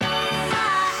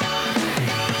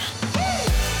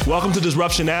Welcome to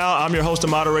Disruption Now. I'm your host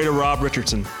and moderator, Rob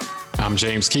Richardson. I'm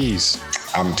James Keys.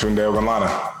 I'm Tunde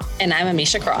Ogunlana. And I'm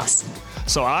Amisha Cross.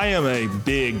 So I am a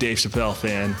big Dave Chappelle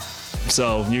fan.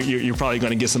 So you're probably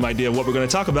going to get some idea of what we're going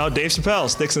to talk about. Dave Chappelle,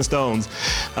 Sticks and Stones.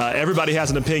 Everybody has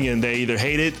an opinion. They either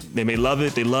hate it, they may love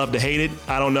it, they love to hate it.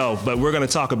 I don't know, but we're going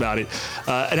to talk about it.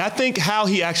 And I think how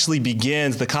he actually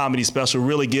begins the comedy special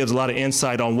really gives a lot of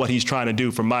insight on what he's trying to do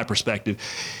from my perspective.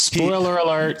 Spoiler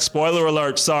alert. Spoiler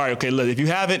alert. Sorry. Okay, look, if you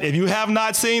have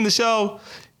not seen the show,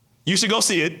 you should go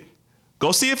see it.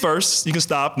 Go see it first. You can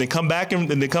stop and then come back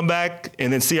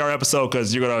and then see our episode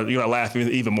because you're gonna laugh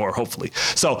even more, hopefully.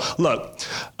 So look,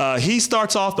 he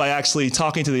starts off by actually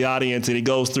talking to the audience and he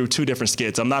goes through two different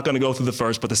skits. I'm not gonna go through the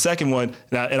first, but the second one,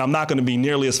 and I'm not gonna be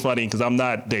nearly as funny because I'm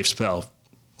not Dave Chappelle.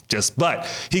 But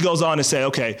he goes on to say,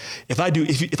 okay, if I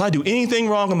do anything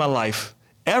wrong in my life,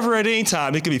 ever at any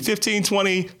time, it could be 15,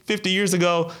 20, 50 years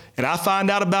ago, and I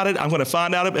find out about it, I'm gonna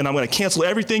find out and I'm gonna cancel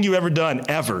everything you've ever done,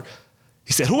 ever.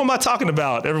 He said, who am I talking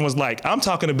about? Everyone's like, I'm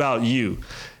talking about you.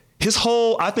 His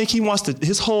whole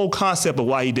concept of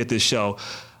why he did this show,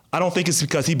 I don't think it's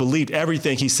because he believed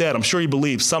everything he said. I'm sure he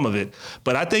believed some of it.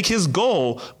 But I think his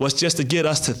goal was just to get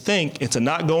us to think and to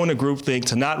not go into groupthink,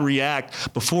 to not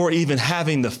react before even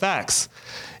having the facts.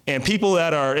 And people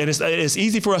that are, and it's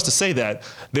easy for us to say that.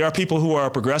 There are people who are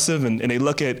progressive and they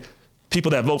look at people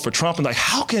that vote for Trump and like,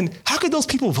 how can those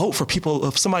people vote for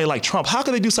somebody like Trump? How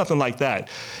can they do something like that?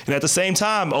 And at the same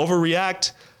time,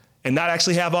 overreact and not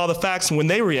actually have all the facts when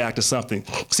they react to something.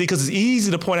 See, because it's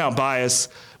easy to point out bias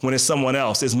when it's someone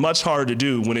else. It's much harder to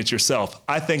do when it's yourself.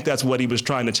 I think that's what he was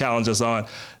trying to challenge us on.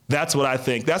 That's what I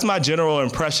think. That's my general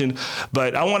impression.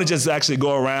 But I want to just actually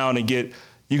go around and get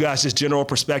you guys just general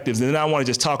perspectives. And then I want to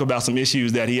just talk about some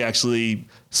issues that he actually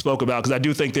spoke about, because I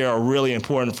do think they are really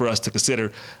important for us to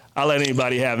consider. I'll let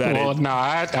anybody have that. Well, no,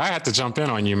 I have to jump in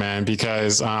on you, man,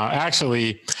 because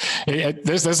actually,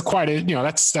 there's quite a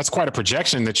that's quite a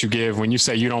projection that you give when you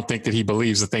say you don't think that he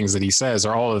believes the things that he says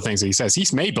or all of the things that he says. He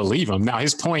may believe them. Now,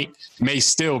 his point may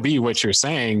still be what you're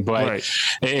saying, but right.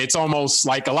 It's almost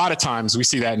like a lot of times we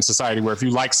see that in society where if you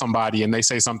like somebody and they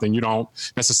say something you don't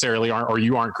necessarily aren't or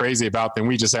you aren't crazy about, then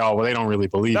we just say, oh, well, they don't really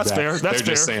believe that's that. Fair. That's They're fair.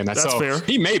 Just saying that. That's so fair.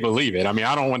 He may believe it. I mean,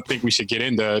 I don't think we should get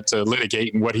into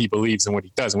litigating what he believes and what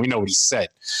he doesn't. We know what he said.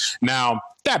 Now,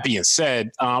 that being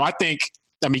said, I think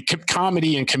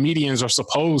comedy and comedians are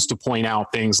supposed to point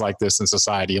out things like this in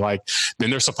society. Like,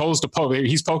 then they're supposed to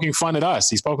he's poking fun at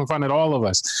us. He's poking fun at all of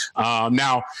us.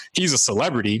 Now, he's a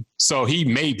celebrity, so he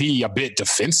may be a bit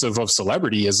defensive of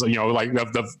celebrity, as like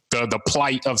the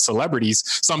plight of celebrities,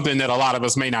 something that a lot of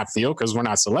us may not feel because we're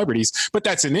not celebrities. But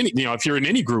that's in any, if you're in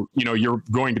any group, you're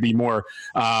going to be more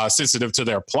sensitive to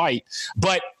their plight.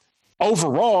 But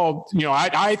overall,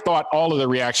 I thought all of the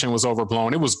reaction was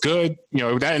overblown. It was good,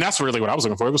 and that's really what I was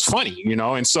looking for. It was funny,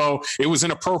 and so it was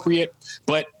inappropriate,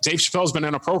 but Dave Chappelle's been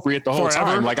inappropriate the whole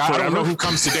time. Like, I don't know who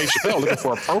comes to Dave Chappelle looking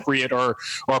for appropriate or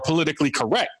politically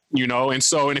correct, and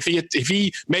so, and if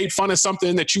he made fun of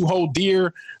something that you hold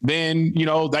dear, then,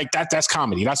 like that's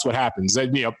comedy. That's what happens.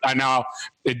 Now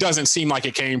it doesn't seem like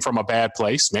it came from a bad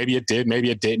place. Maybe it did, maybe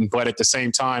it didn't, but at the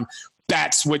same time,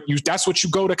 that's what you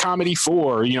go to comedy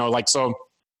for, so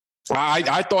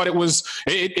I thought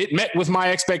it met with my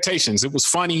expectations. It was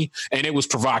funny and it was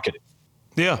provocative.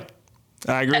 Yeah,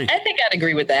 I agree. I think I'd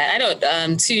agree with that. I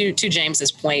don't, to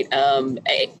James's point,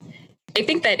 I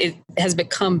think that it has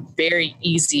become very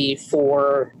easy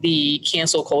for the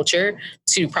cancel culture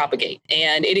to propagate,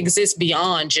 and it exists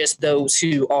beyond just those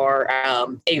who are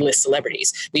A-list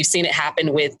celebrities. We've seen it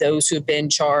happen with those who've been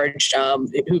charged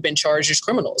as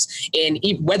criminals, and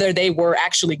whether they were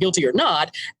actually guilty or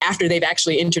not, after they've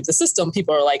actually entered the system,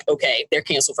 people are like, okay, they're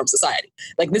canceled from society.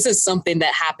 Like, this is something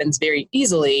that happens very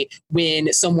easily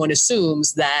when someone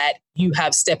assumes that you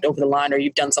have stepped over the line or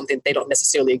you've done something they don't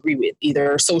necessarily agree with,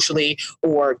 either socially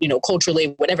or,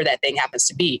 culturally, whatever that thing happens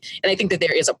to be. And I think that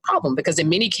there is a problem because in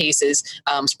many cases,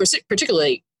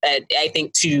 particularly, I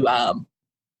think to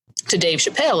Dave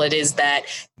Chappelle, it is that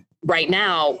right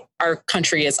now our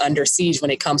country is under siege when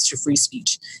it comes to free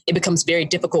speech. It becomes very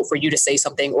difficult for you to say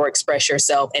something or express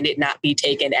yourself and it not be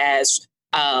taken as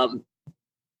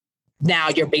now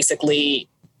your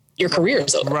career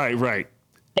is over. Right.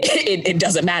 It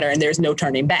doesn't matter and there's no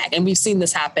turning back. And we've seen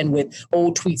this happen with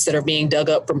old tweets that are being dug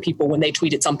up from people when they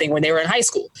tweeted something when they were in high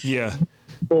school. Yeah.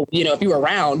 Well, if you were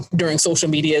around during social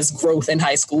media's growth in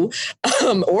high school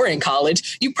or in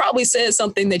college, you probably said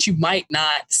something that you might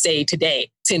not say today,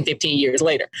 10, 15 years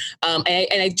later. And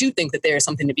I do think that there is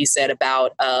something to be said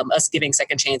about us giving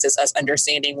second chances, us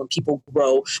understanding when people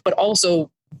grow, but also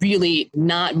really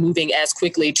not moving as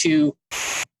quickly to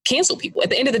cancel people. At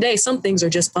the end of the day, some things are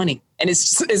just funny, and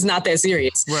it's not that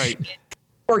serious. Right.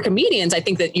 For comedians, I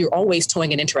think that you're always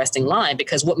towing an interesting line,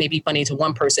 because what may be funny to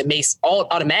one person may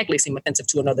automatically seem offensive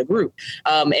to another group.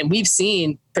 And we've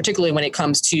seen, particularly when it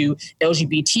comes to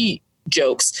LGBT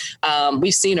jokes,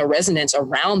 we've seen a resonance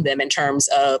around them in terms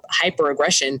of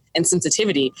hyper-aggression and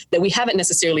sensitivity that we haven't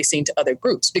necessarily seen to other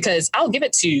groups. Because I'll give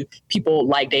it to people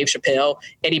like Dave Chappelle,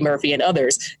 Eddie Murphy, and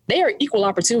others. They are equal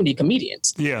opportunity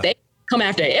comedians. Yeah. They come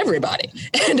after everybody.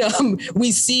 And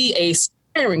we see a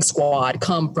firing squad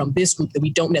come from this group that we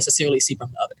don't necessarily see from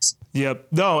the others. Yep.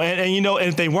 No, and you know, and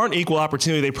if they weren't equal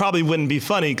opportunity, they probably wouldn't be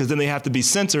funny, because then they have to be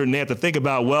censored and they have to think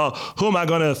about, well, who am I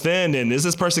going to offend, and is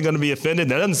this person going to be offended?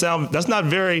 That's not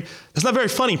very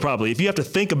funny probably. If you have to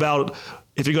think about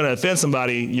if you're going to offend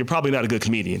somebody, you're probably not a good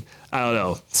comedian. I don't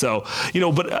know. So, you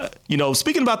know, but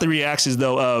speaking about the reactions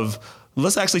though of,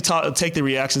 let's actually take the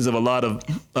reactions of a lot of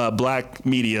black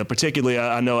media, particularly.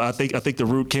 I think The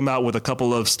Root came out with a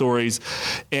couple of stories,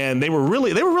 and they were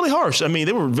really harsh. I mean,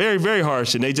 they were very, very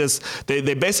harsh, and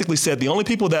they basically said the only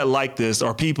people that like this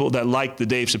are people that like the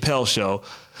Dave Chappelle show,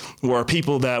 were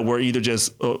people that were either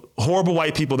just horrible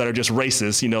white people that are just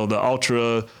racist, the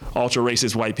ultra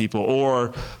racist white people,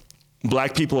 or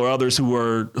black people or others who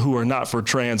are not for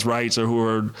trans rights, or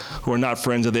who are not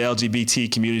friends of the LGBT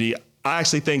community. I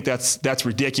actually think that's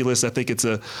ridiculous. I think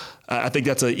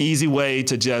that's an easy way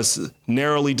to just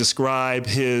narrowly describe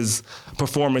his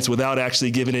performance without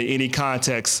actually giving it any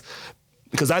context,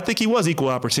 because I think he was equal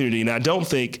opportunity, and I don't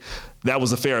think that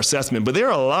was a fair assessment. But there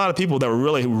are a lot of people that were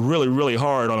really, really, really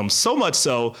hard on him, so much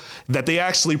so that they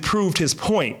actually proved his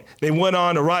point. They went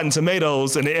on to Rotten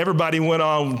Tomatoes, and everybody went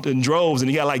on in droves, and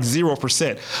he got like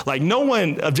 0%. Like, no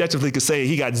one objectively could say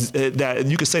he got that.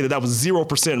 You could say that was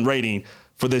 0% rating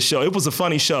for this show. It was a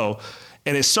funny show,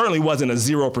 and it certainly wasn't a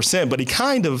 0%, but it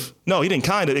kind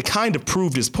of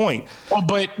proved his point. Well,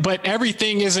 but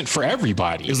everything isn't for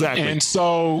everybody. Exactly.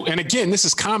 And again, this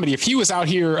is comedy. If he was out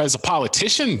here as a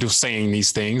politician saying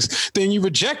these things, then you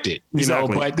reject it.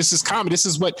 Exactly. But this is comedy. This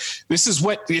is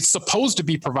what it's supposed to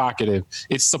be provocative.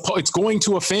 It's going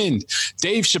to offend.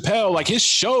 Dave Chappelle, like his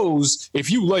shows, if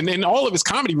you in all of his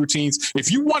comedy routines,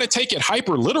 if you want to take it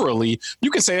hyper literally, you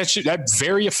can say that's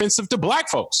very offensive to black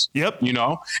folks. Yep.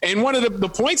 And one of the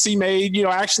points he made,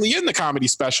 actually in the comedy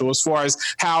special, as far as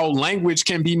how language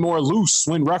can be more loose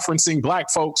when referencing black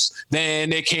folks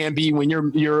than it can be when you're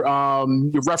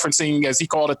referencing, as he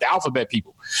called it, the alphabet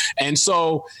people. And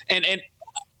so, and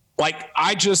like,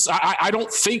 I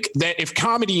don't think that if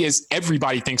comedy is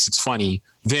everybody thinks it's funny,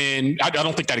 then I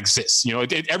don't think that exists.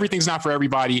 Everything's not for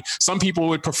everybody. Some people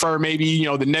would prefer maybe,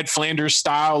 the Ned Flanders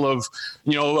style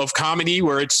of comedy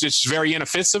where it's just very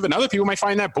inoffensive, and other people might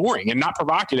find that boring and not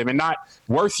provocative and not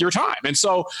worth your time. And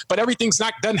so, but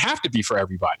doesn't have to be for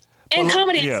everybody. And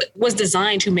comedy was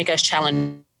designed to make us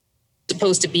challenge.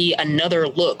 Supposed to be another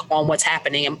look on what's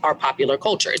happening in our popular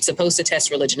culture. It's supposed to test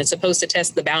religion. It's supposed to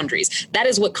test the boundaries. That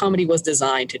is what comedy was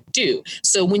designed to do.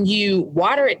 So when you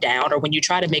water it down, or when you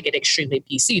try to make it extremely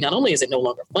PC, not only is it no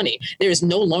longer funny, there is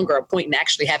no longer a point in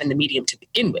actually having the medium to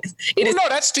begin with. No,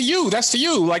 that's to you. That's to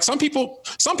you. Like some people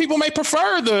may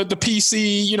prefer the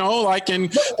PC, like,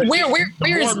 and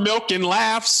more milk and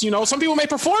laughs. Some people may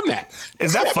perform that.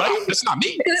 Is that funny? It's not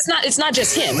me. Because it's not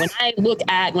just him. When I look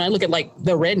at like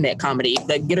the redneck comedy,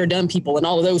 the Get Her Done people and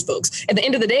all of those folks, at the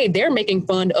end of the day, they're making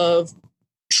fun of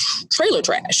trailer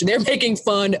trash. They're making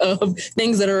fun of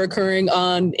things that are occurring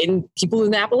in people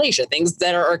in Appalachia, things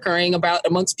that are occurring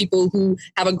amongst people who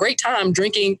have a great time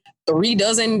drinking 3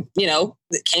 dozen,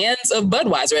 cans of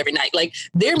Budweiser every night. Like,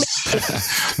 they're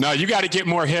no, you got to get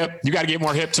more hip. You got to get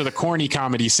more hip to the corny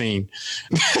comedy scene.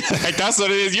 Like, that's what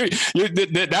it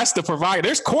is. That's the provider.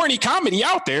 There's corny comedy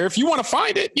out there. If you want to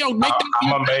find it, make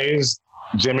I'm amazed,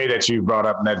 Jimmy, that you brought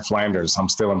up Ned Flanders. I'm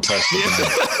still impressed with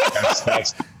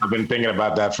that. I've been thinking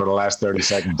about that for the last 30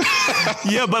 seconds.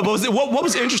 Yeah, but what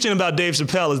was interesting about Dave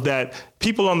Chappelle is that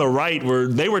people on the right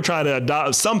were trying to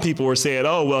adopt. Some people were saying,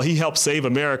 "Oh, well, he helped save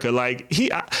America." Like,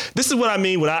 this is what I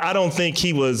mean when I don't think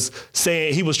he was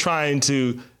saying he was trying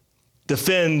to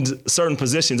defend certain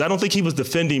positions. I don't think he was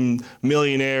defending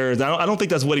millionaires. I don't think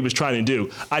that's what he was trying to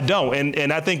do. I don't.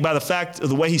 And I think by the fact of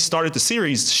the way he started the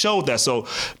series showed that. So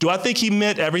do I think he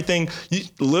meant everything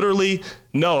literally?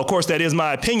 No, of course, that is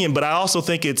my opinion, but I also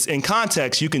think it's in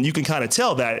context. You can kind of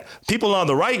tell that people on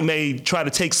the right may try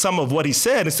to take some of what he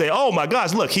said and say, "Oh my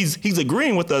gosh, look, he's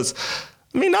agreeing with us."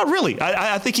 I mean, not really.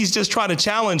 I think he's just trying to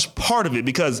challenge part of it,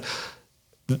 because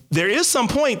there is some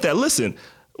point that, listen,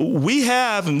 we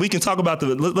have, and we can talk about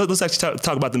let's actually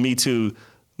talk about the Me Too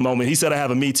moment. He said, "I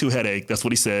have a Me Too headache." That's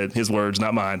what he said, his words,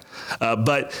 not mine.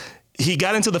 But he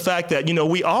got into the fact that,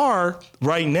 we are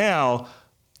right now,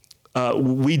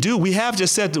 we have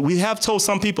just said that we have told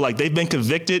some people, like, they've been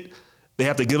convicted, they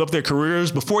have to give up their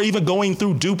careers before even going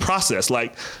through due process.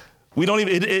 Like, we don't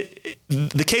even,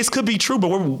 the case could be true, but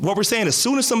what we're saying, as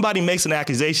soon as somebody makes an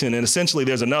accusation and essentially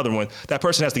there's another one, that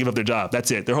person has to give up their job. That's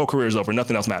it. Their whole career is over.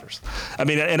 Nothing else matters. I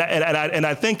mean, and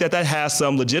I think that has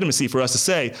some legitimacy for us to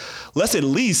say, let's at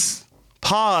least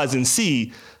pause and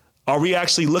see, are we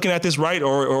actually looking at this right?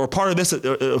 Or part of this,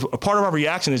 a part of our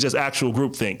reaction is just actual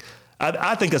groupthink.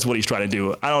 I think that's what he's trying to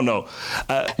do. I don't know.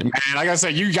 Man, like I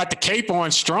said, you got the cape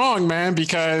on strong, man,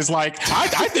 because like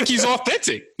I think he's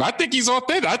authentic. I think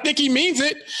he means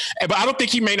it, but I don't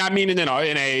think he may not mean it in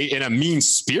a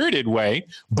mean-spirited way.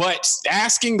 But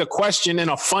asking the question in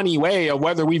a funny way of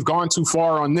whether we've gone too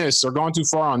far on this or gone too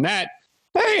far on that.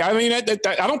 Hey, I mean, I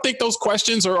don't think those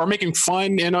questions are making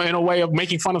fun in a way of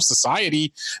making fun of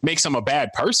society makes him a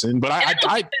bad person. But I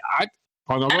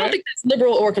don't think that's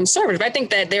liberal or conservative. I think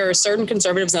that there are certain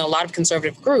conservatives and a lot of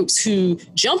conservative groups who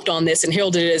jumped on this and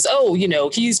heralded it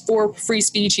as, he's for free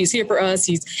speech. He's here for us.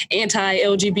 He's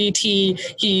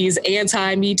anti-LGBT. He's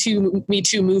anti-Me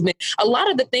Too movement. A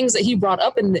lot of the things that he brought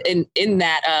up in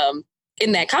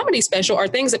that comedy special are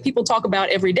things that people talk about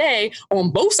every day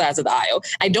on both sides of the aisle.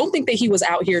 I don't think that he was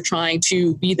out here trying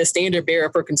to be the standard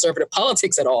bearer for conservative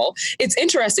politics at all. It's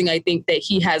interesting, I think, that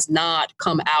he has not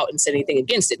come out and said anything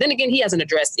against it. Then again, he hasn't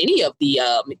addressed any of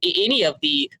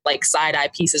the like side eye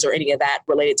pieces or any of that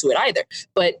related to it either.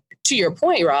 But to your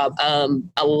point, Rob,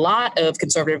 a lot of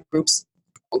conservative groups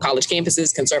on college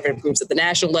campuses, conservative groups at the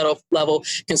national level,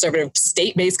 conservative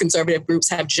state-based conservative groups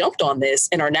have jumped on this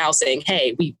and are now saying,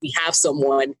 hey, we have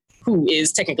someone who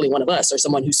is technically one of us or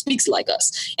someone who speaks like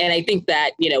us. And I think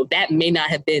that, that may not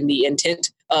have been the intent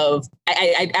of,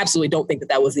 I absolutely don't think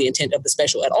that was the intent of the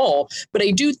special at all. But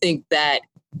I do think that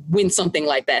when something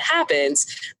like that happens,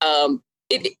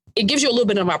 it gives you a little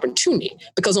bit of opportunity,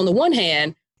 because on the one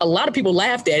hand, a lot of people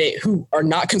laughed at it who are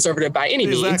not conservative by any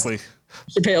means. Exactly.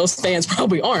 Chappelle's fans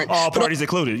probably aren't. All parties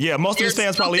included. Yeah, most of his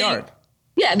fans probably aren't.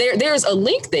 Yeah, there's a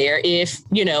link there if,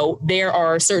 there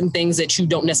are certain things that you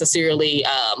don't necessarily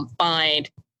find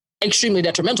extremely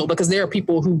detrimental, because there are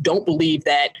people who don't believe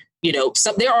that,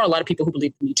 there are a lot of people who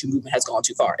believe the Me Too movement has gone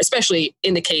too far, especially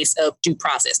in the case of due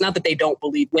process. Not that they don't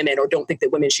believe women or don't think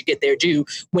that women should get their due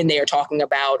when they are talking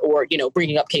about or,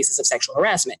 bringing up cases of sexual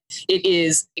harassment. It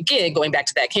is, again, going back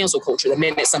to that cancel culture. The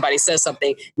minute somebody says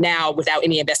something, now without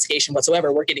any investigation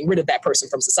whatsoever, we're getting rid of that person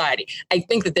from society. I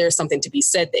think that there's something to be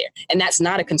said there. And that's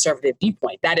not a conservative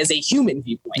viewpoint. That is a human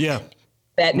viewpoint. Yeah.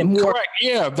 Correct.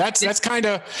 Yeah, that's kind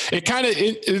of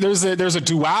there's a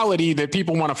duality that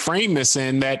people want to frame this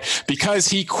in, that because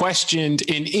he questioned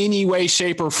in any way,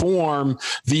 shape, or form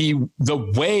the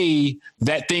way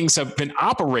that things have been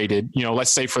operated,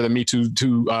 let's say for the Me Too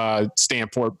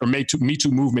standpoint or Me Too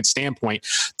movement standpoint,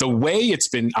 the way it's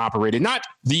been operated, not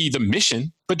the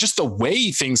mission, but just the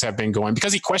way things have been going,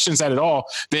 because he questions that at all,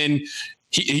 then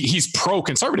he's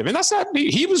pro-conservative, and that's not.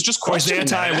 He was just questioning.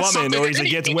 He's anti-woman, or he's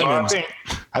against women.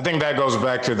 I think that goes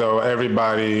back to, though,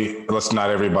 everybody. Let's not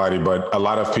everybody, but a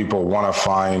lot of people want to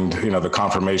find, the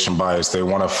confirmation bias. They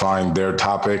want to find their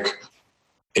topic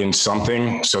in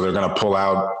something, so they're going to pull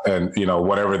out and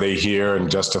whatever they hear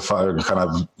and justify, and kind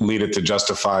of lead it to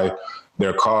justify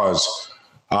their cause.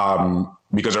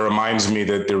 Because it reminds me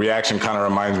that the reaction kind of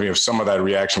reminds me of some of that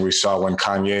reaction we saw when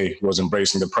Kanye was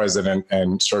embracing the president,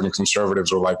 and certain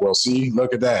conservatives were like, well, see,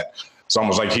 look at that. It's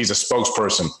almost like he's a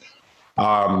spokesperson.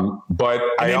 But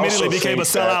I immediately became a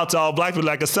sellout to all black people,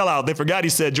 like a sellout. They forgot he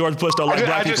said George Bush don't like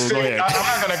black people. Go ahead. I'm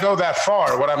not going to go that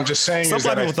far. What I'm just saying is that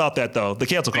some people thought that, though, the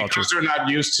cancel culture. Because they're not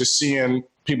used to seeing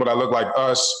people that look like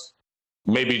us,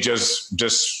 maybe just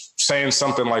saying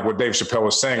something like what Dave Chappelle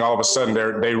was saying, all of a sudden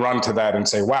they run to that and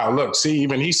say, wow, look, see,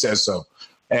 even he says so.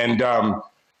 And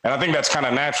I think that's kind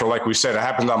of natural. Like we said, it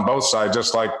happens on both sides,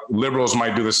 just like liberals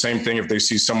might do the same thing if they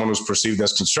see someone who's perceived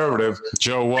as conservative.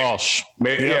 Joe Walsh.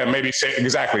 Maybe say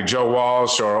exactly Joe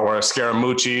Walsh or a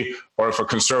Scaramucci, or if a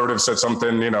conservative said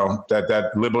something,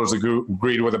 that liberals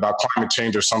agreed with about climate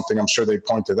change or something, I'm sure they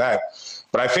point to that.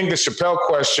 But I think the Chappelle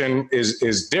question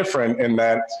is different in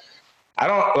that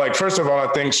first of all,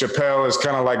 I think Chappelle is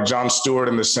kind of like Jon Stewart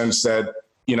in the sense that,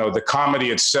 the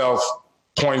comedy itself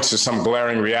points to some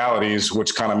glaring realities,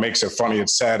 which kind of makes it funny and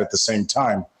sad at the same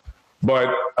time.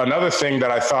 But another thing that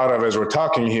I thought of as we're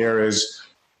talking here is,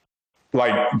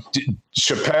 like,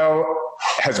 Chappelle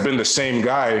has been the same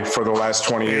guy for the last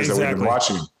 20 years that we've been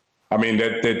watching him. I mean,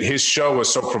 that his show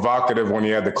was so provocative when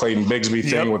he had the Clayton Bigsby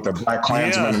thing with the Black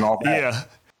Klansman and all that. Yeah.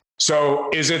 So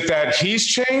is it that he's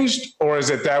changed, or is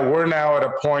it that we're now at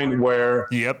a point where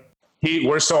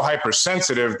we're so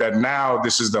hypersensitive that now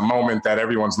this is the moment that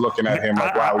everyone's looking at him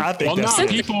like, wow. I think Well, that's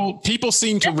no, people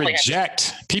seem to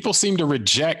reject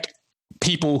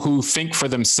people who think for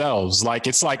themselves. Like,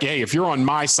 it's like, hey, if you're on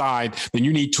my side, then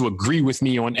you need to agree with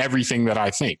me on everything that I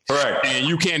think. Correct. And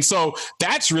you can. So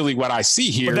that's really what I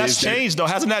see here. But that's changed, though.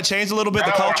 Hasn't that changed a little bit?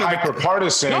 The culture.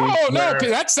 Hyper-partisan. No,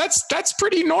 that's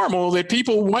pretty normal that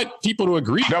people want people to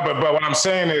agree. No, but what I'm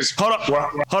saying is, Hold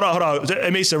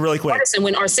on. Mesa, really quick. Partisan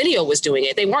when Arsenio was doing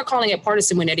it. They weren't calling it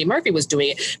partisan when Eddie Murphy was doing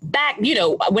it. Back,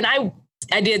 when I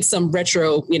did some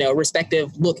retro,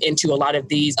 respective look into a lot of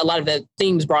the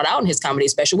themes brought out in his comedy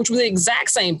special, which were the exact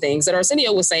same things that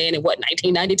Arsenio was saying in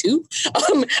 1992.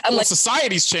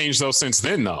 Society's changed though since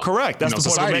then, though. Correct. That's the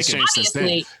point we're making. Changed since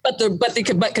then.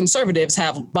 But conservatives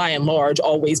have, by and large,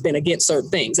 always been against certain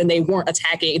things, and they weren't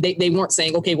attacking. They weren't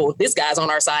saying, okay, well, this guy's on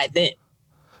our side then.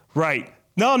 Right.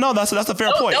 No, that's a fair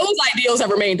point. Those ideals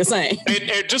have remained the same.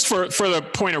 And just for the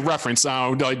point of reference,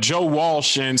 like Joe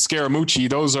Walsh and Scaramucci,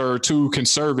 those are two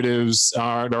conservatives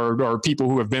or people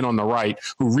who have been on the right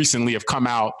who recently have come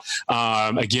out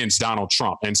against Donald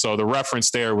Trump. And so the reference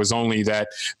there was only that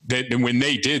when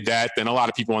they did that, then a lot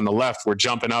of people on the left were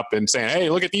jumping up and saying,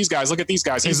 hey, look at these guys.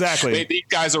 Exactly. These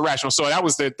guys are rational. So that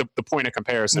was the point of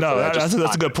comparison. No, that's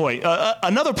a good point.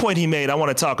 Another point he made I want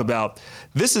to talk about.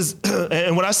 This is,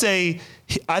 and when I say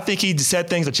I think he said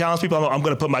things to challenge people, I'm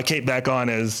going to put my cape back on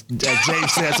as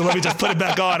James said. So let me just put it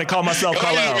back on and call myself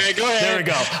Carl. There we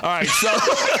go. All right.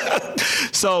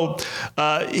 So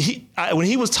when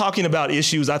he was talking about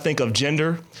issues, I think of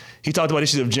gender, he talked about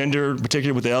issues of gender,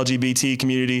 particularly with the LGBT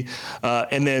community,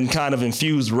 and then kind of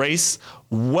infused race.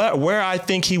 Where I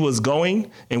think he was going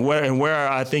and where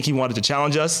I think he wanted to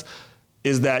challenge us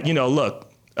is that, look,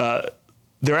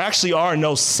 there actually are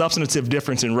no substantive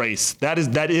difference in race. That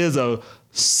is a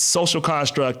social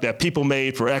construct that people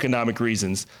made for economic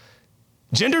reasons.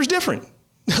 Gender is different.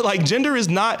 Like, gender is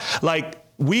not like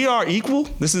we are equal.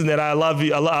 This is that I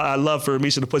love for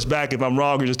Misha to push back if I'm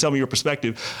wrong or just tell me your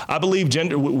perspective. I believe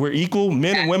gender, we're equal.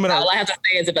 Men and women are. All I have to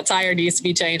say is if a tire needs to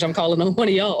be changed, I'm calling on one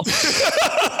of y'all.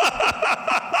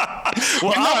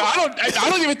 Well, no, I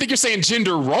don't even think you're saying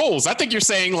gender roles. I think you're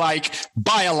saying like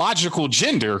biological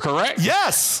gender, correct?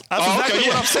 Yes, that's exactly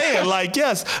what I'm saying. Like,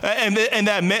 yes, and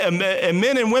that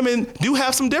men and women do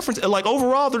have some difference. Like,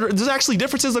 overall, there's actually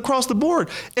differences across the board,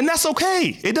 and that's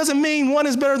okay. It doesn't mean one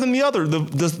is better than the other.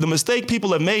 The mistake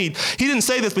people have made. He didn't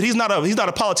say this, but he's not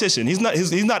a politician. He's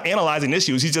not analyzing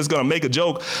issues. He's just going to make a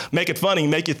joke, make it funny,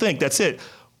 make you think. That's it.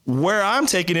 Where I'm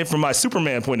taking it from my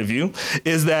Superman point of view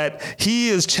is that he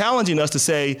is challenging us to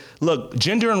say, look,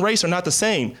 gender and race are not the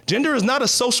same. Gender is not a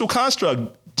social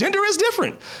construct. Gender is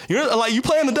different. You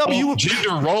play in the W. Well,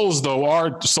 gender roles, though,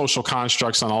 are social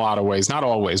constructs in a lot of ways. Not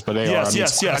always, but they are.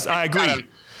 Yes, I agree.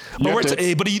 But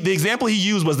the example he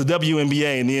used was the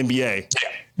WNBA and the NBA.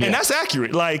 Yeah. And that's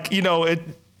accurate. Like,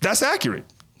 that's accurate.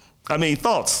 I mean,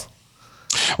 thoughts?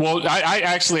 Well, I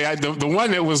actually, the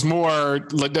one that was more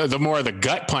the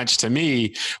gut punch to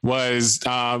me was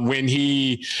when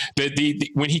he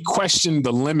questioned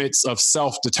the limits of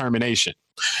self-determination,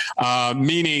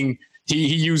 meaning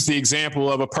he used the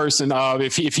example of a person of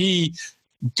if he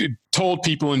told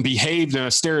people and behaved in a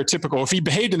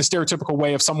stereotypical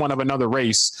way of someone of another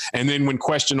race, and then when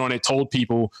questioned on it, told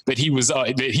people that he was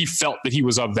that he felt that he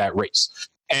was of that race,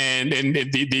 and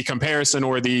the comparison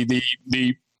or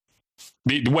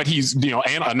what he's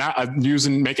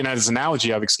making that as an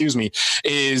analogy of,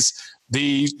 is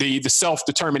the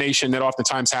self-determination that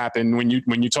oftentimes happen when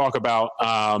you talk about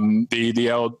the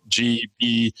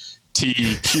LGBTQ.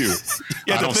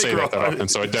 I don't say that often,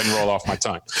 so it doesn't roll off my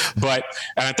tongue. But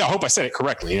and I hope I said it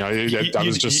correctly. I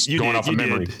was just going off of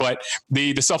memory. But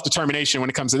the self-determination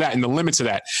when it comes to that and the limits of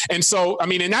that. And so, I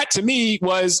mean, and that to me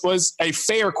was a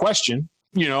fair question.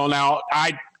 Now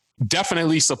I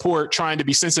definitely support trying to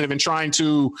be sensitive and trying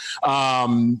to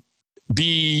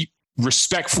be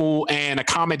respectful and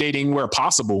accommodating where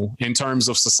possible in terms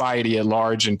of society at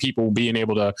large and people being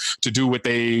able to do what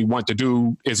they want to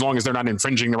do as long as they're not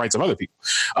infringing the rights of other people.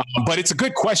 But it's a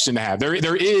good question to have.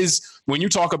 There is, when you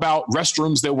talk about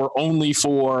restrooms that were only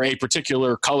for a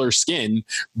particular color skin,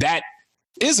 that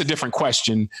is a different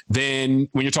question than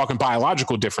when you're talking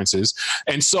biological differences.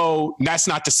 And so that's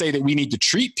not to say that we need to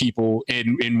treat people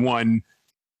in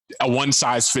a one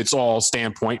size fits all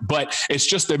standpoint, but it's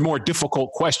just a more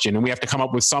difficult question. And we have to come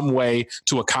up with some way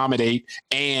to accommodate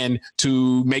and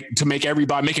to make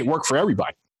it work for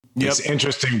everybody. Yep. It's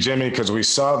interesting, Jimmy, because we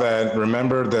saw that.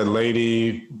 Remember the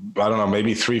lady, I don't know,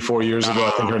 maybe 3-4 years ago, I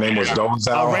think her name was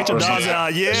Dolezal. Rachel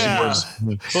Dolezal, yeah. It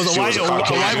was a white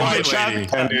woman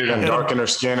trapped, and dark in her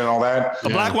skin and all that. A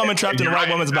black woman trapped in a white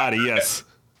woman's body, yes.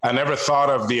 I never thought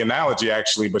of the analogy,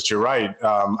 actually, but you're right.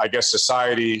 I guess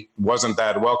society wasn't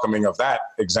that welcoming of that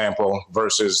example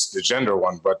versus the gender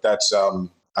one, but that's,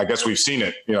 I guess we've seen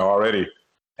it, already.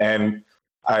 And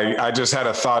I just had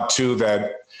a thought too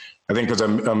that I think because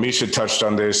Amisha touched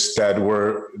on this, that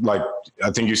we're like, I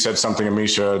think you said something,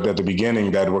 Amisha, at the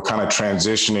beginning, that we're kind of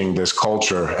transitioning this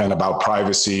culture and about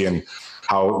privacy and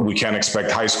how we can't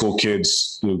expect high school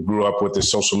kids who grew up with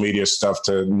this social media stuff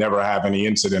to never have any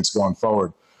incidents going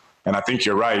forward. And I think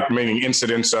you're right, meaning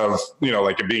incidents of,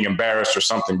 like being embarrassed or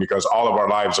something, because all of our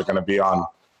lives are going to be on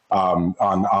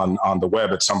the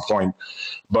web at some point.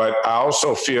 But I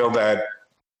also feel that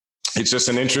it's just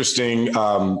an interesting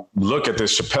look at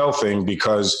this Chappelle thing,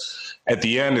 because at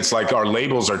the end, it's like our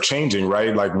labels are changing,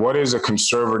 right? Like, what is a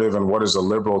conservative and what is a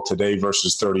liberal today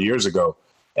versus 30 years ago?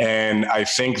 And I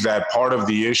think that part of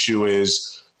the issue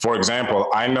is, for example,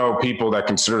 I know people that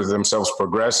consider themselves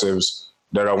progressives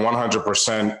that are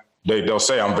 100%, they'll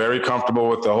say, I'm very comfortable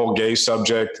with the whole gay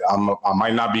subject. I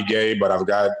might not be gay, but I've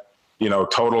got,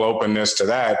 total openness to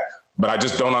that. But I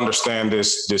just don't understand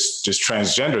this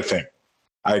transgender thing.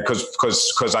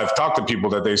 Because I've talked to people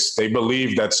that they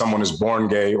believe that someone is born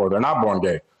gay or they're not born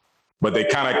gay, but they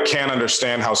kind of can't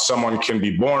understand how someone can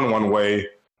be born one way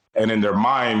and in their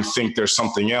mind think there's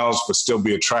something else, but still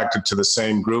be attracted to the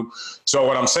same group. So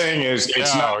what I'm saying is,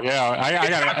 it's not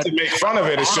to make fun of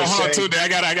it. It's just saying,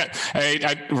 Hey,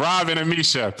 Rob and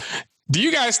Amisha, do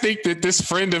you guys think that this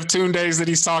friend of Tunde's that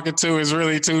he's talking to is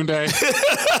really Tunde?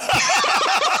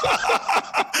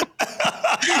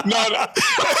 No.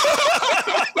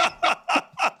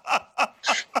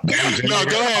 No,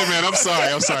 go ahead, man. I'm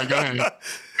sorry. Go ahead.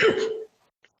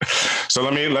 So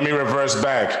let me reverse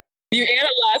back. You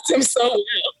analyzed him so well.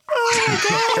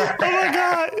 Oh my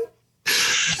God.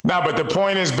 No, but the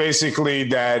point is basically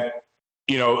that,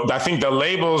 I think the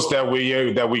labels that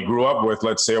we grew up with,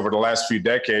 let's say over the last few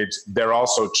decades, they're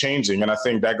also changing. And I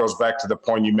think that goes back to the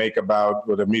point you make about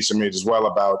what Amisha made as well,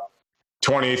 about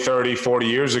 20, 30, 40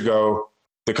 years ago,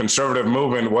 the conservative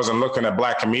movement wasn't looking at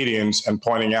black comedians and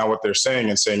pointing out what they're saying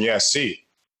and saying, yeah, see,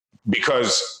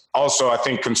 because also I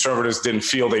think conservatives didn't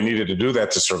feel they needed to do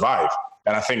that to survive.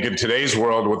 And I think in today's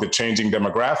world with the changing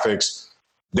demographics,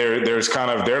 they're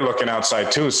looking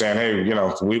outside too, saying, hey,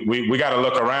 we got to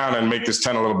look around and make this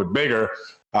tent a little bit bigger.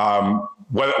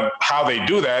 How they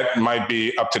do that might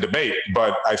be up to debate,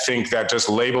 but I think that just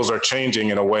labels are changing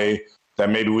in a way that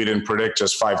maybe we didn't predict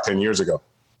just 5-10 years ago.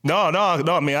 No.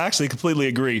 I mean, I actually completely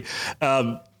agree.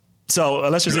 So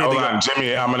let's just hold on,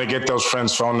 Jimmy. I'm gonna get those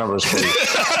friends' phone numbers for you.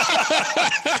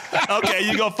 Okay,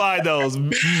 you go find those.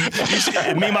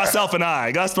 Me, myself, and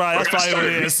I. That's probably what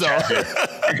it is.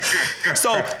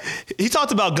 So he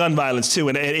talked about gun violence too,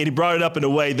 and he brought it up in a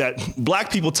way that black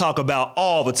people talk about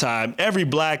all the time. Every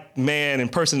black man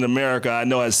and person in America I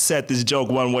know has said this joke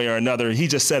one way or another. He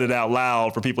just said it out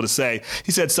loud for people to say.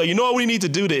 He said, so you know what we need to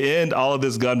do to end all of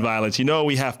this gun violence? You know what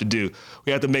we have to do?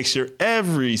 We have to make sure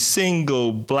every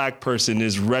single black person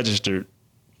is registered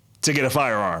to get a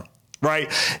firearm,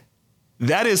 right?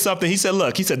 That is something he said,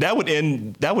 look, he said that would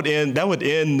end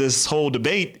this whole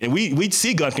debate, and we'd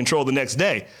see gun control the next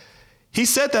day. He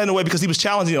said that in a way because he was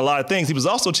challenging a lot of things. He was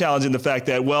also challenging the fact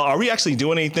that, well, are we actually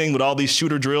doing anything with all these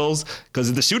shooter drills?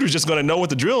 Because the shooter's just going to know what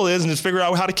the drill is and just figure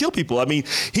out how to kill people. I mean,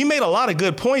 he made a lot of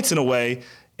good points in a way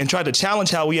and tried to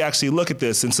challenge how we actually look at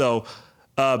this. And so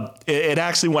it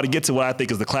actually want to get to what I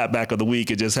think is the clapback of the week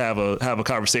and just have a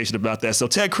conversation about that. So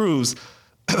Ted Cruz,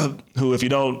 who, if you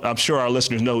don't, I'm sure our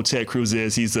listeners know who Ted Cruz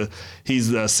is. He's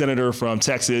a senator from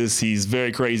Texas. He's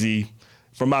very crazy.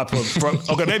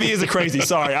 Okay, maybe he isn't crazy.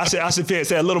 Sorry, I should say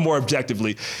it a little more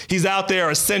objectively. He's out there,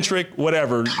 eccentric,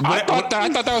 whatever. I thought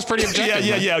that was pretty objective.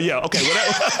 Yeah. Okay,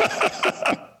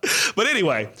 whatever. But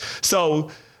anyway, so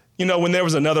when there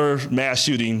was another mass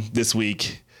shooting this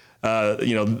week,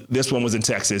 this one was in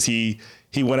Texas. He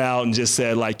went out and just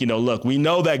said, look, we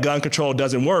know that gun control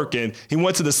doesn't work. And he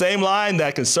went to the same line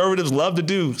that conservatives love to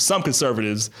do, some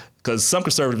conservatives, because some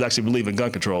conservatives actually believe in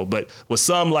gun control. But what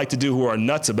some like to do who are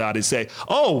nuts about it say,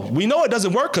 oh, we know it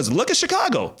doesn't work because look at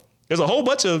Chicago. There's a whole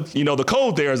bunch of, the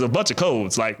code there is a bunch of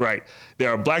codes. Right, there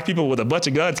are black people with a bunch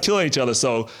of guns killing each other.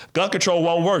 So gun control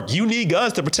won't work. You need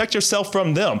guns to protect yourself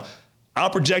from them. I'm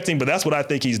projecting, but that's what I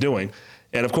think he's doing.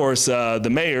 And of course, the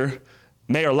mayor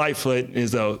Mayor Lightfoot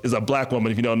is a black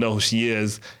woman, if you don't know who she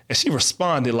is. And she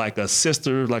responded like a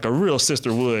sister, like a real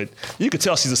sister would. You could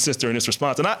tell she's a sister in this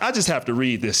response. And I just have to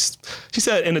read this. She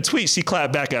said in a tweet, she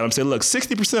clapped back at him, said, look,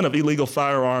 60% of illegal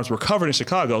firearms recovered in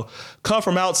Chicago come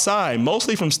from outside,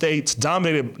 mostly from states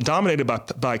dominated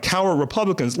by coward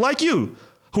Republicans like you,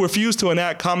 who refuse to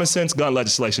enact common sense gun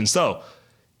legislation. So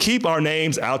keep our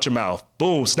names out your mouth.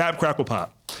 Boom, snap, crackle,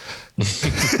 pop.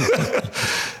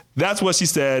 That's what she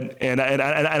said. And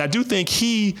I do think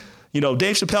Dave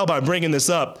Chappelle, by bringing this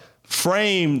up,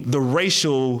 framed the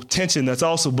racial tension that's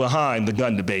also behind the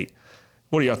gun debate.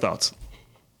 What are your thoughts?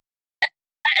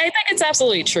 I think it's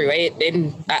absolutely true.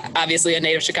 And obviously a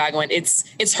native Chicagoan,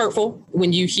 it's hurtful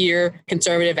when you hear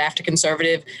conservative after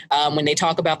conservative, when they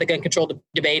talk about the gun control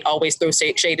debate, always throw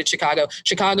shade at Chicago.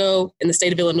 Chicago in the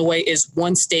state of Illinois is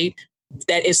one state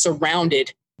that is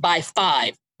surrounded by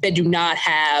 5 that do not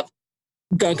have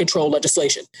gun control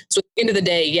legislation. So at the end of the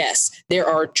day, yes, there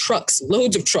are trucks,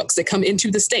 loads of trucks that come into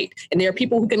the state, and there are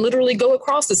people who can literally go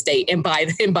across the state and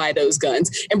buy those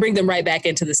guns and bring them right back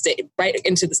into the state, right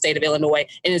into the state of Illinois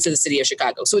and into the city of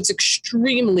Chicago. So it's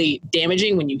extremely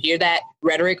damaging when you hear that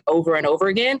rhetoric over and over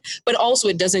again, but also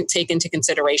it doesn't take into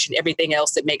consideration everything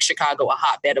else that makes Chicago a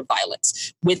hotbed of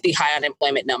violence, with the high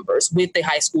unemployment numbers, with the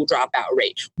high school dropout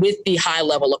rate, with the high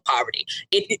level of poverty.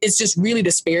 It's just really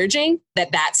disparaging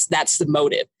that's the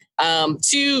motive.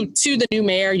 To the new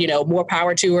mayor, more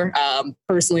power to her.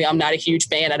 Personally, I'm not a huge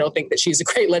fan. I don't think that she's a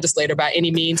great legislator by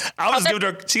any means. She got a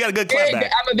good clapback.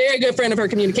 I'm a very good friend of her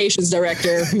communications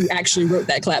director who actually wrote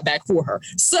that clapback for her.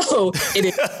 So it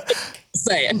is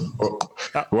saying.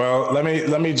 Well,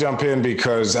 let me jump in,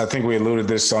 because I think we alluded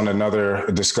this on another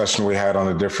discussion we had on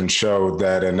a different show,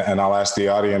 and I'll ask the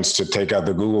audience to take out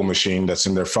the Google machine that's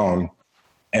in their phone.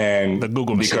 And the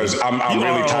Google machine. Because I'm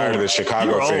really tired of the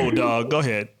Chicago thing. Old, dog. Go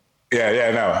ahead.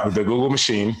 No, the Google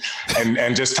machine,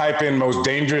 and just type in most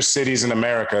dangerous cities in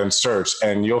America and search,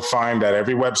 and you'll find that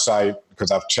every website,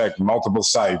 because I've checked multiple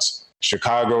sites,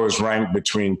 Chicago is ranked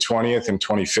between 20th and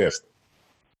 25th.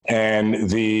 And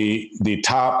the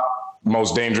top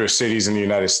most dangerous cities in the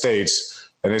United States,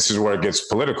 and this is where it gets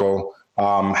political,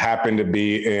 happen to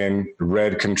be in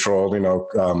red controlled,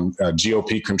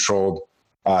 GOP controlled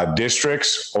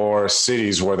districts or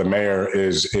cities where the mayor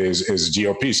is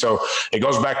GOP. So it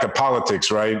goes back to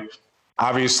politics, right?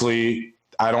 Obviously,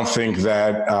 I don't think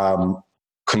that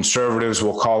conservatives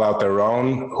will call out their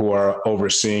own who are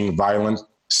overseeing violent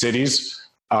cities.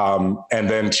 And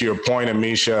then to your point,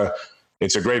 Amisha,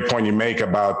 it's a great point you make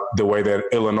about the way that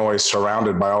Illinois is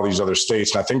surrounded by all these other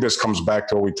states. And I think this comes back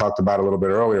to what we talked about a little bit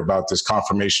earlier about this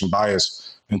confirmation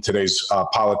bias in today's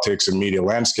politics and media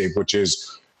landscape, which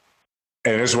is,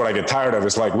 and this is what I get tired of.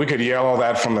 It's like, we could yell all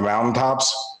that from the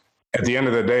mountaintops. At the end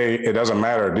of the day, it doesn't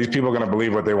matter. These people are going to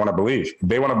believe what they want to believe.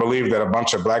 They want to believe that a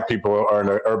bunch of black people are in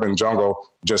the urban jungle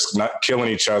just not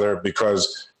killing each other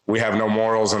because we have no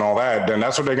morals and all that. Then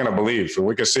that's what they're going to believe.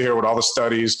 We could sit here with all the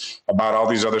studies about all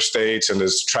these other states and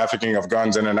this trafficking of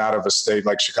guns in and out of a state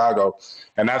like Chicago.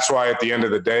 And that's why at the end of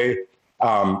the day,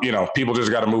 people just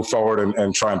got to move forward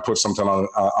and try and put something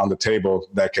on the table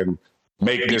that can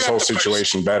make this whole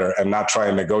situation better and not try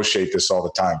and negotiate this all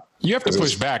the time. You have to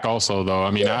push back also, though.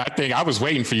 I mean, I think I was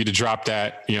waiting for you to drop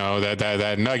that,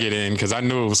 that nugget in, because I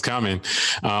knew it was coming.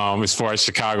 As far as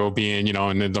Chicago being, in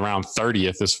around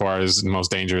 30th, as far as the most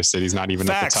dangerous cities, not even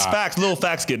at the top. Facts, little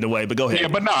facts getting away, but go ahead. Yeah,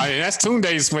 but no, that's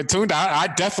Tunde's. I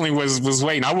definitely was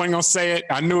waiting. I wasn't gonna say it.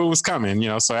 I knew it was coming.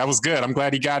 So that was good. I'm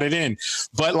glad he got it in.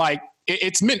 But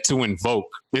it's meant to invoke.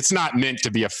 It's not meant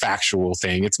to be a factual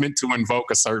thing. It's meant to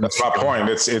invoke a certain. That's my point.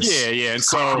 It's yeah. And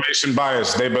confirmation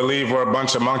bias. They believe we're a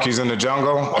bunch of monkeys in the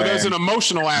jungle. Well, there's an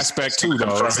emotional aspect too,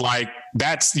 though. It's like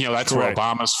that's where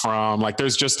Obama's from. Like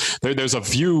there's a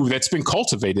view that's been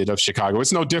cultivated of Chicago.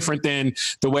 It's no different than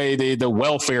the way the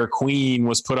welfare queen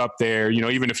was put up there.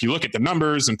 Even if you look at the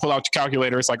numbers and pull out your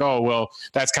calculator, it's like, oh well,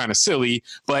 that's kind of silly,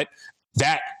 but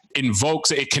that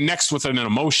it connects with an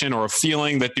emotion or a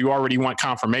feeling that you already want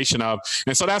confirmation of.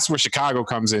 And so that's where Chicago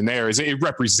comes in there, is it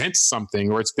represents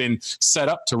something, or it's been set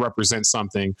up to represent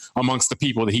something amongst the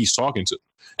people that he's talking to.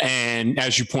 And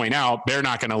as you point out, they're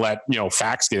not going to let,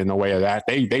 facts get in the way of that.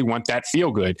 They want that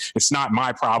feel good. It's not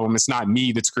my problem. It's not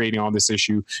me that's creating all this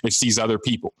issue. It's these other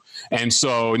people. And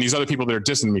these other people that are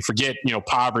distant to me, forget,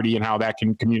 poverty and how that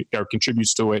can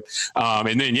contributes to it.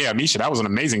 And then, Misha, that was an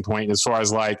amazing point as far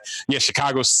as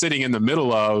Chicago's sitting in the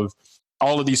middle of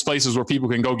all of these places where people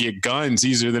can go get guns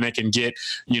easier than they can get,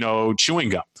 chewing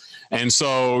gum. And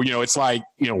so, it's like,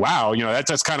 wow,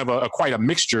 that's kind of quite a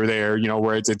mixture there,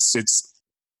 where it's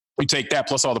You take that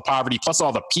plus all the poverty, plus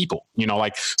all the people,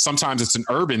 like sometimes it's an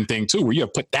urban thing too, where you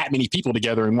have put that many people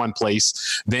together in one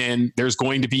place, then there's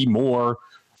going to be more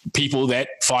people that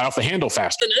fly off the handle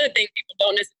faster. Another thing people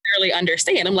don't necessarily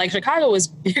understand. I'm like, Chicago is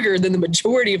bigger than the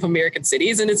majority of American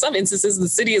cities. And in some instances, the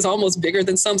city is almost bigger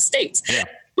than some states. Yeah.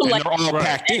 I'm And like, they're all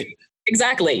packed in.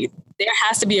 Exactly. There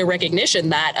has to be a recognition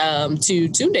that, to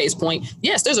Tunde's point,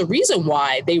 yes, there's a reason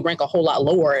why they rank a whole lot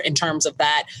lower in terms of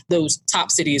those top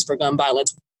cities for gun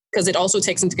violence, because it also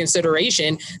takes into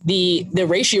consideration the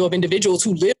ratio of individuals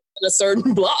who live in a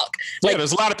certain block. Like,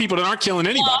 there's a lot of people that aren't killing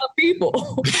anybody. A lot of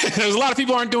people. There's a lot of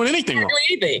people aren't doing anything wrong.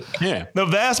 Yeah. The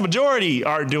vast majority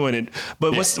aren't doing it.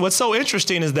 But what's so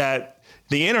interesting is that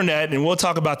the internet, and we'll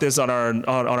talk about this on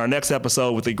our next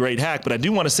episode with the Great Hack, but I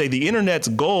do want to say the internet's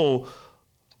goal,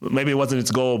 maybe it wasn't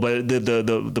its goal, but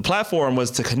the platform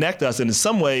was to connect us. And in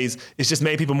some ways, it's just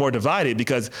made people more divided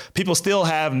because people still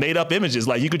have made up images.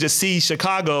 Like you could just see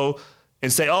Chicago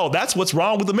and say, oh, that's what's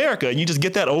wrong with America. And you just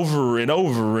get that over and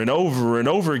over and over and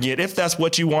over again, if that's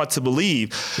what you want to believe.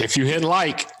 If you hit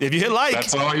like,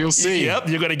 that's all you'll see. Yep,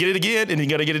 you're going to get it again, and you're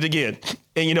going to get it again.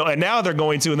 And, and now they're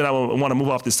going to, and then I want to move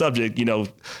off the subject,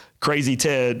 Crazy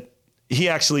Ted, he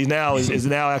actually now is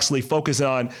now actually focused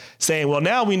on saying, well,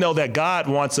 now we know that God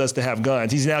wants us to have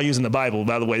guns. He's now using the Bible,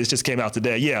 by the way. This just came out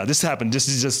today. Yeah, this happened. This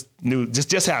is just new.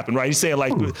 Just happened, right? He's saying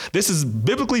like, this is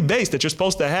biblically based that you're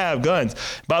supposed to have guns.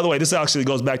 By the way, this actually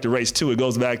goes back to race too. It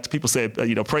goes back to people say,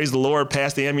 praise the Lord,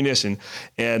 pass the ammunition.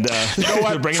 And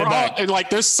they're bringing it back. Like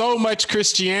there's so much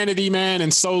Christianity, man,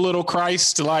 and so little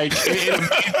Christ. Like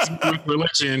with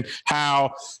religion,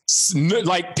 how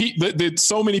like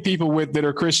so many people that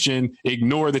are Christian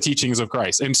ignore the teachings of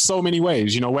Christ in so many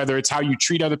ways, whether it's how you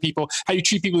treat other people, how you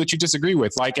treat people that you disagree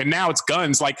with, like, and now it's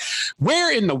guns. Like,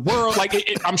 where in the world, like,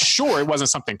 I'm sure it wasn't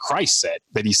something Christ said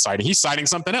that he's citing. He's citing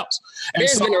something else. And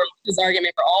there's been a religious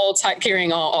argument for all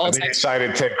carrying all types. They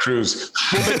cited Ted Cruz.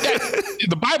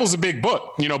 The Bible's a big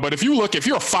book, but if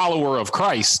you're a follower of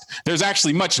Christ, there's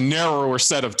actually much narrower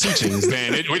set of teachings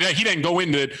than he didn't go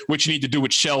into what you need to do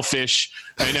with shellfish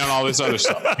and all this other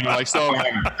stuff. I'm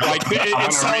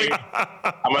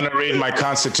going to read my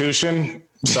Constitution.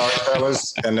 Sorry,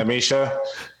 fellas, and Amisha.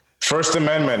 First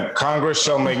Amendment, Congress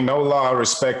shall make no law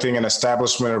respecting an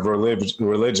establishment of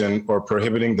religion or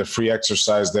prohibiting the free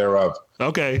exercise thereof.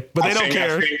 Okay, but they don't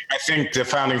care. I think the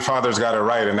founding fathers got it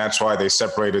right, and that's why they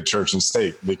separated church and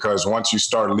state, because once you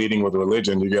start leading with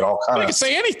religion, you get all kinds of... You can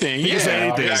say anything. You can say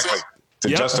anything. Exactly. To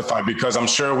justify, because I'm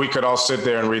sure we could all sit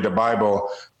there and read the Bible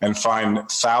and find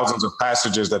thousands of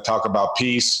passages that talk about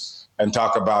peace and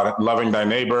talk about loving thy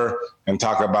neighbor and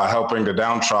talk about helping the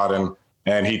downtrodden.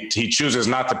 And he chooses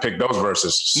not to pick those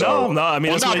verses. So, no. I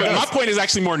mean, my point is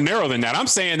actually more narrow than that. I'm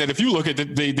saying that if you look at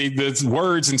the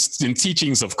words and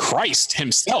teachings of Christ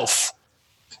himself,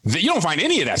 that you don't find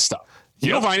any of that stuff. You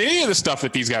don't find any of the stuff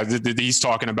that these guys that he's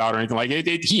talking about or anything like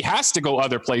it. He has to go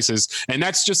other places, and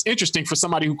that's just interesting for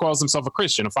somebody who calls himself a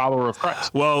Christian, a follower of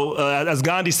Christ. Well, as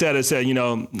Gandhi said,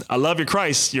 I love your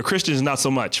Christ, your Christians not so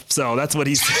much. So that's what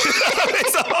he's.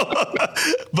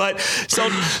 But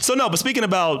speaking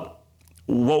about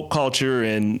woke culture,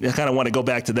 and I kind of want to go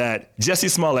back to that. Jussie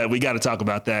Smollett, we got to talk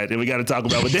about that, and we got to talk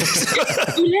about what this.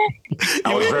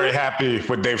 I was very happy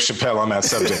with Dave Chappelle on that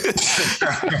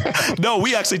subject. No,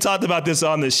 we actually talked about this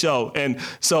on this show, and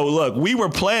so look, we were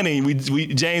planning.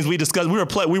 James, we discussed.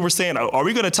 We were saying, are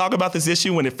we going to talk about this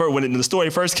issue when the story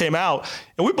first came out?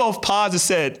 And we both paused and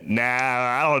said, nah,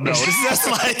 I don't know. This is just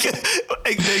like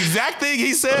the exact thing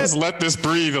he said. Let's let this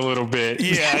breathe a little bit.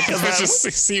 Yeah, let's just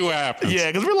see what happens. Yeah,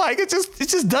 because we're like, it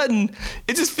just doesn't.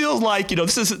 It just feels like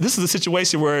this is a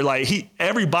situation where like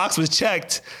every box was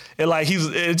checked, and like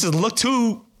it just looked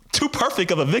too perfect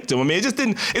of a victim. I mean, it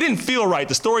didn't feel right.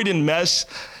 The story didn't mesh,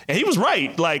 and he was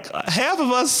right. Like half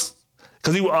of us,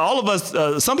 because all of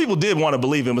us, some people did want to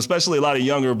believe him, especially a lot of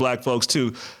younger black folks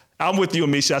too. I'm with you,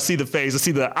 Amisha. I see the face.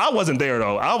 I wasn't there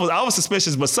though. I was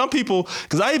suspicious, but some people,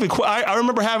 because I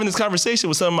remember having this conversation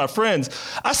with some of my friends.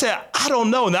 I said, I don't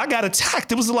know, and I got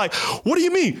attacked. It was like, what do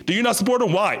you mean? Do you not support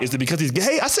him? Why? Is it because he's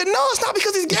gay? I said, no, it's not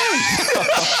because he's gay.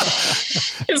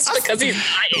 It's because he's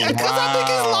lying. Because I think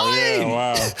he's lying. Yeah,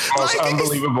 wow. Most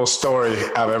unbelievable story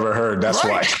I've ever heard. That's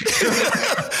right. Why.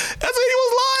 That's what he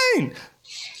was lying.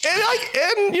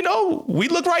 And we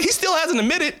look right. He still hasn't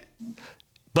admitted.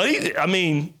 But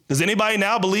does anybody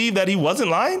now believe that he wasn't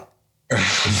lying?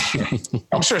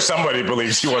 I'm sure somebody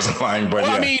believes he wasn't lying, but well,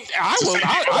 yeah. I mean, I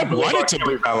wanted to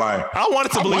believe. I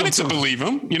wanted to believe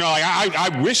him.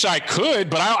 I wish I could,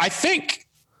 but I think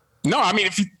no. I mean,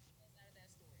 if you.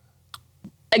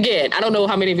 again, I don't know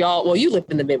how many of y'all, well, you live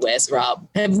in the Midwest, Rob,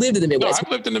 have lived in the No, Midwest.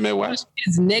 I've lived in the Midwest.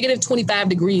 It's negative 25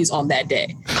 degrees on that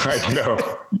day. I know.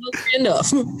 Enough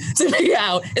to figure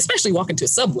out, especially walking to a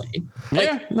subway.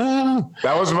 Yeah, no.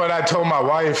 That was what I told my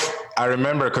wife. I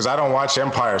remember because I don't watch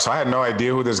Empire, so I had no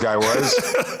idea who this guy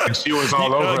was. And she was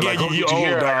all over it, like, who did you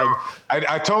hear?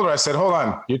 I told her, I said, hold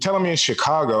on, you're telling me in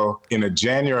Chicago in a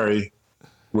January,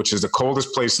 which is the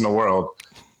coldest place in the world,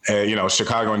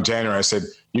 Chicago in January, I said,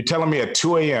 you're telling me at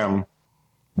 2 a.m.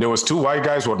 there was two white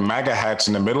guys with MAGA hats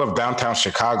in the middle of downtown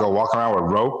Chicago walking around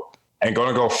with rope and going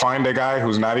to go find a guy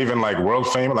who's not even like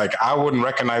world famous. Like I wouldn't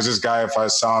recognize this guy if I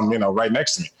saw him, right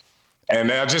next to me. And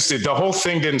the whole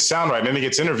thing didn't sound right. And then he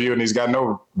gets interviewed and he's got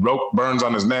no rope burns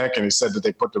on his neck. And he said that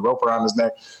they put the rope around his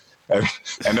neck.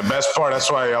 And the best part, that's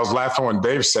why I was laughing when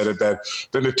Dave said it, that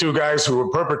then the two guys who were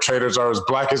perpetrators are as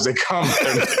black as they come.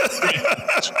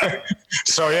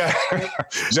 So yeah,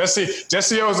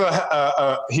 Jesse owes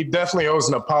he definitely owes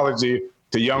an apology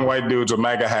to young white dudes with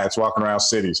MAGA hats walking around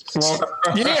cities. Well,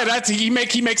 yeah, he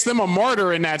makes them a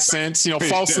martyr in that sense,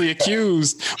 falsely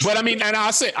accused. But I mean, and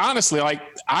I'll say honestly, like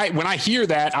when I hear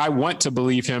that, I want to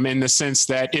believe him in the sense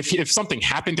that if something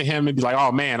happened to him, it'd be like,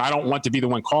 oh man, I don't want to be the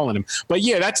one calling him. But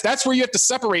yeah, that's where you have to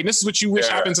separate. And this is what you wish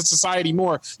happens in society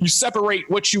more. You separate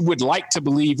what you would like to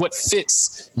believe, what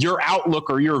fits your outlook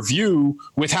or your view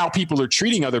with how people are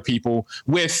treating other people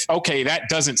with, okay, that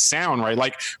doesn't sound right.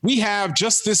 Like we have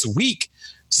just this week,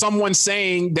 someone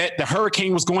saying that the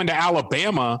hurricane was going to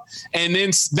Alabama and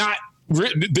then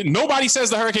nobody says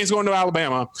the hurricane's going to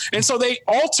Alabama. And so they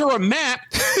alter a map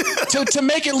to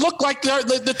make it look like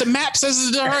that the map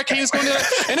says the hurricane is going to.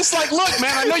 And it's like, look,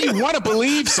 man, I know you want to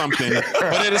believe something,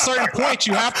 but at a certain point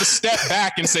you have to step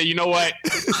back and say, you know what,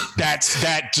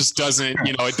 that just doesn't,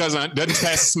 it doesn't pass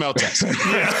the smell test.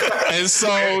 And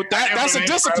so that's a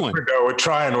discipline. We're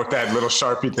trying with that little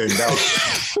Sharpie thing.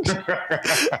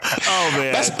 Oh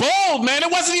man, that's bold, man.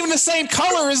 It wasn't even the same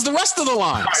color as the rest of the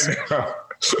lines.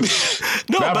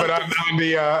 But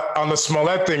on the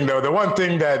Smollett thing, though, the one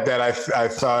thing that I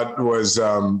thought was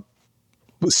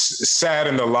sad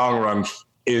in the long run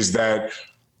is that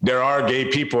there are gay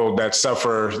people that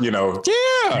suffer,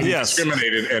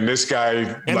 discriminated, and this guy.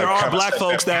 And there are black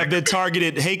folks that have been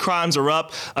targeted. Hate crimes are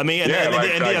up. I mean,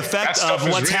 the effect of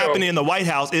what's happening in the White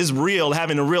House is real,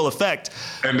 having a real effect.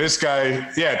 And this guy,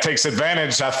 takes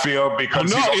advantage. I feel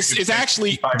because it's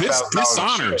actually this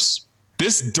dishonors.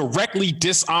 This directly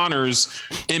dishonors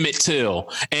Emmett Till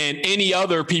and any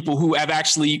other people who have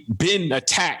actually been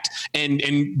attacked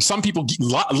and some people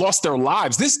lost their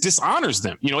lives. This dishonors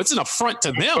them. It's an affront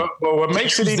to them. But what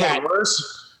makes it even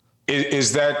worse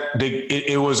is that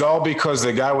it was all because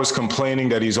the guy was complaining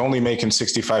that he's only making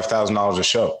 $65,000 a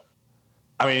show.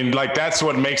 I mean, like, that's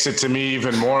what makes it to me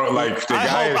even more like the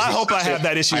guy. I hope I have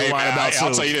that issue in mind about too.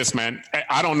 I'll tell you this, man.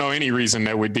 I don't know any reason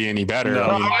that would be any better. No,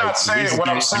 I'm not saying what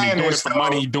I'm saying doing is it for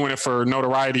money, doing it for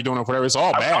notoriety, doing it for whatever. It's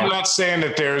all bad. I'm not saying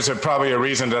that there's probably a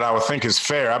reason that I would think is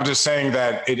fair. I'm just saying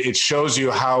that it shows you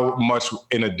how much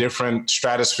in a different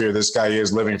stratosphere this guy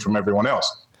is living from everyone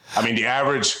else. I mean, the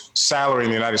average salary in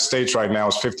the United States right now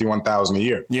is $51,000 a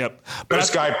year. Yep. But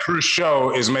this guy per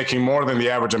show is making more than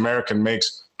the average American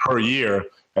makes per year.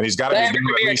 And he's got to be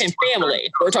American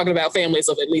family. We're talking about families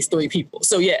of at least 3 people.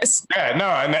 So yes. Yeah, no,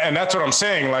 and that's what I'm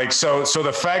saying. Like, so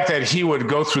the fact that he would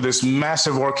go through this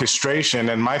massive orchestration,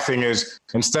 and my thing is,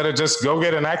 instead of just go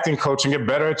get an acting coach and get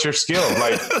better at your skill,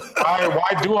 like,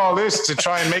 why do all this to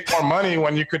try and make more money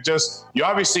when you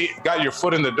obviously got your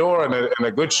foot in the door in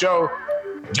a good show.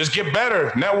 Just get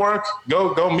better, network,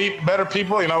 go meet better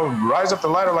people, rise up the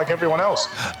ladder like everyone else.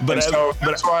 But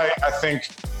that's why I think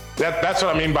that's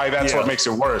what I mean by that's what makes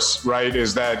it worse, right?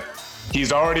 Is that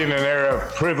he's already in an era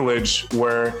of privilege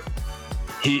where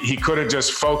he could have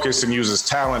just focused and used his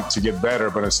talent to get better,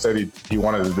 but instead he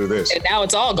wanted to do this. And now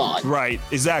it's all gone. Right,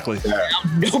 exactly. Yeah.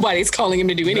 Nobody's calling him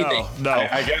to do anything. No.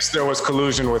 I guess there was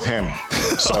collusion with him.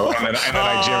 So and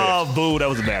Nigeria. Oh, boo, that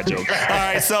was a bad joke. All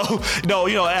right, so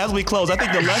as we close, I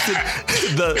think the lesson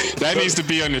that needs to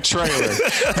be on the trailer.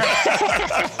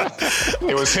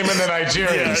 It was him and the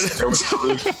Nigerians. There was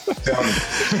collusion. Tell me.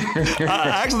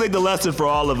 I actually think the lesson for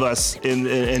all of us in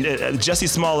Jussie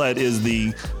Smollett is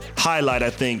the highlight, I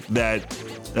think, that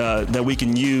we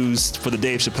can use for the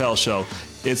Dave Chappelle show.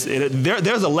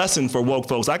 There's a lesson for woke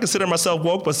folks. I consider myself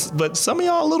woke, but some of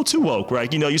y'all a little too woke,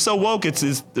 right? You're so woke,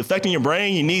 it's affecting your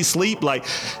brain. You need sleep. Like,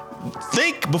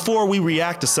 think before we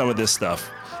react to some of this stuff.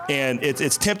 And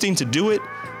it's tempting to do it,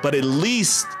 but at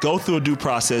least go through a due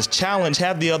process, challenge,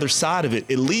 have the other side of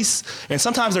it, at least. And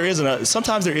sometimes there is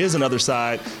another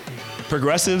side.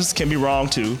 Progressives can be wrong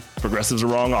too. Progressives are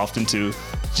wrong often too.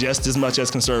 just as much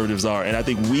as conservatives are. And I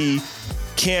think we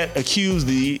can't accuse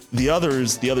the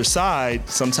other side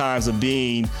sometimes of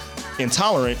being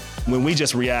intolerant when we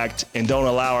just react and don't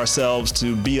allow ourselves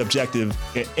to be objective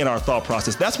in our thought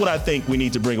process. That's what I think we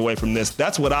need to bring away from this.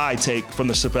 That's what I take from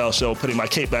the Chappelle Show, putting my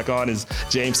cape back on, as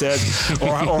James says,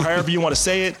 or however you want to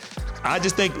say it. I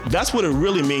just think that's what it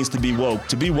really means to be woke.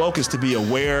 To be woke is to be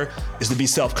aware, is to be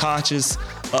self-conscious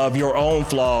of your own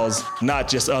flaws, not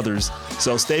just others.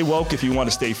 So stay woke if you want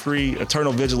to stay free.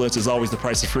 Eternal vigilance is always the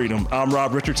price of freedom. I'm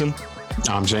Rob Richardson.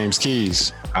 I'm James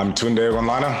Keys. I'm Tunde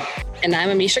Wanlana. And I'm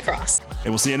Amisha Cross. And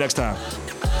we'll see you next time.